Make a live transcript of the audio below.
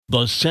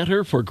The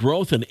Center for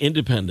Growth and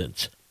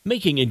Independence,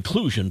 making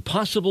inclusion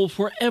possible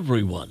for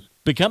everyone.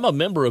 Become a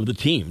member of the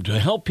team to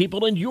help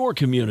people in your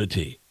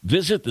community.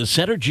 Visit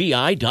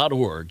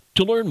thecentergi.org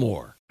to learn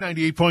more.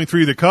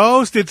 98.3 The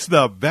Coast. It's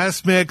the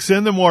best mix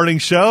in the morning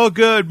show.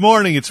 Good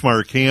morning. It's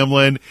Mark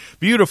Hamlin.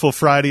 Beautiful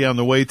Friday on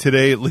the way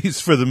today, at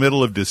least for the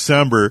middle of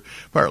December.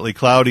 Partly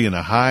cloudy and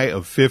a high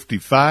of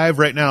 55.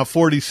 Right now,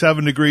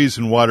 47 degrees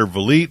in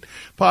Watervliet.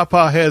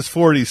 Pawpaw has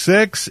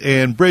 46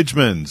 and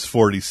Bridgman's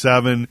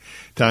 47.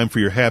 Time for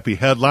your happy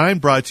headline,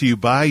 brought to you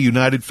by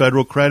United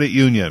Federal Credit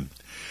Union.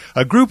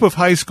 A group of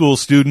high school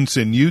students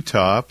in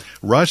Utah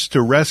rushed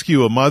to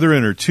rescue a mother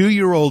and her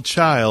 2-year-old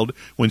child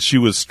when she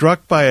was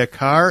struck by a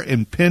car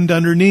and pinned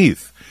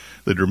underneath.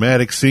 The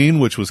dramatic scene,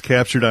 which was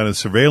captured on a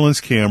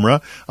surveillance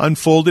camera,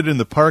 unfolded in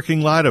the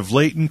parking lot of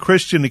Layton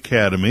Christian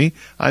Academy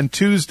on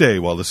Tuesday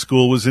while the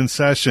school was in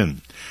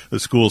session. The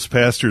school's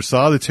pastor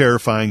saw the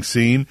terrifying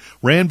scene,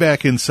 ran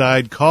back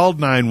inside, called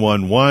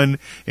 911,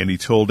 and he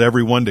told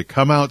everyone to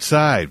come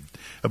outside.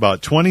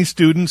 About 20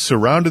 students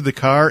surrounded the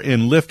car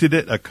and lifted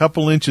it a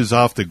couple inches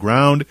off the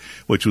ground,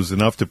 which was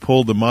enough to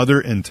pull the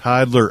mother and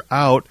toddler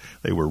out.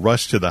 They were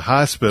rushed to the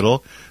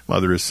hospital.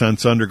 Mother has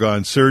since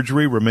undergone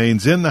surgery,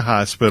 remains in the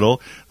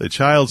hospital. The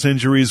child's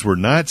injuries were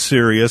not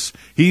serious.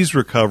 He's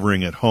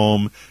recovering at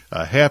home.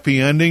 A happy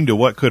ending to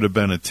what could have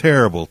been a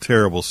terrible,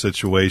 terrible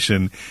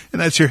situation.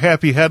 And that's your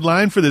happy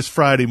headline for this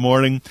Friday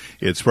morning.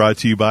 It's brought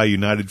to you by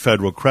United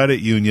Federal Credit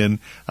Union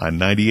on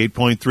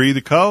 98.3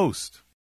 The Coast.